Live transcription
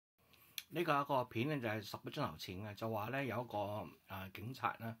呢個一個片咧就係10個鐘頭前嘅，就話咧有一個警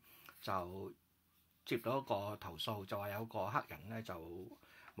察咧就接到一個投訴，就話有個黑人咧就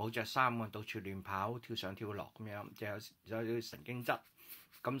冇着衫啊，到處亂跑，跳上跳落咁樣，就有啲神經質，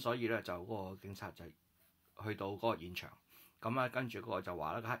咁所以咧就嗰個警察就去到嗰個現場，咁啊跟住嗰個就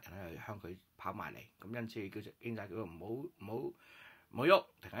話咧個黑人咧向佢跑埋嚟，咁因此警察叫佢唔好喐，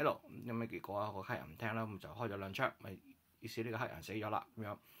停喺度，咁咩結果啊個黑人唔聽啦，咁就開咗兩槍，咪於是呢個黑人死咗啦咁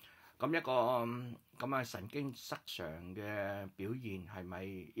樣。咁一個咁神經失常嘅表現係咪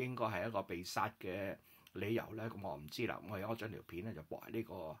應該係一個被殺嘅理由咧？咁我唔知啦。我有將條片咧就播喺呢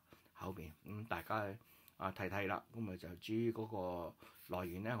個後邊，咁大家睇睇啦。咁咪就至於嗰個來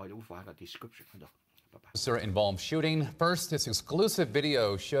源咧，我都會放喺個 description 嗰度。Officer involved shooting. First, this exclusive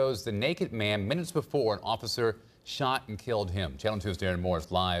video shows the naked man minutes before an officer shot and killed him. Channel 2's Darren Moore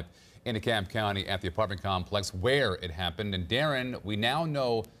is live in DeKalb County at the apartment complex where it happened. And Darren, we now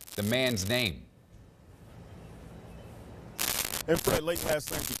know the man's name. And Fred, late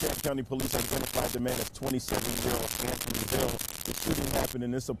last night, DeKalb County Police identified the man as 27-year-old Anthony Hill. The shooting happened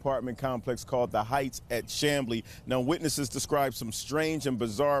in this apartment complex called The Heights at Chamblee. Now, witnesses described some strange and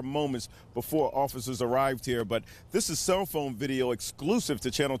bizarre moments before officers arrived here, but this is cell phone video exclusive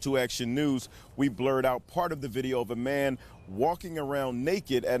to Channel 2 Action News. We blurred out part of the video of a man walking around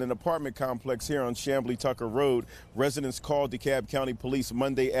naked at an apartment complex here on Chamblee-Tucker Road. Residents called DeKalb County Police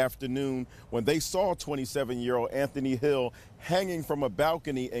Monday afternoon when they saw 27-year-old Anthony Hill hanging from a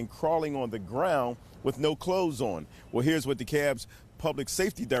balcony and crawling on the ground with no clothes on. Well, here's what DeKalb's public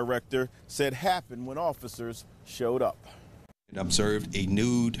safety director said happened when officers showed up. It observed a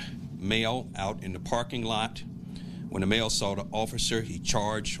nude male out in the parking lot. When the male saw the officer, he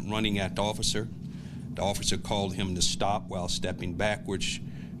charged, running at the officer. The officer called him to stop while stepping backwards,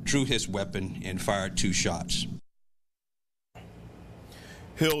 drew his weapon, and fired 2 shots.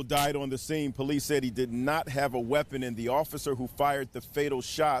 Hill died on the scene. Police said he did not have a weapon, and the officer who fired the fatal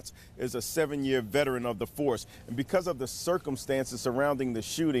shots is a 7-year veteran of the force. And because of the circumstances surrounding the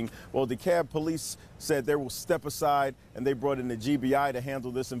shooting, well, DeKalb police said they will step aside, and they brought in the GBI to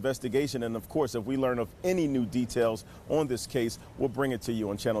handle this investigation. And, of course, if we learn of any new details on this case, we'll bring it to you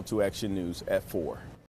on Channel 2 Action News at 4.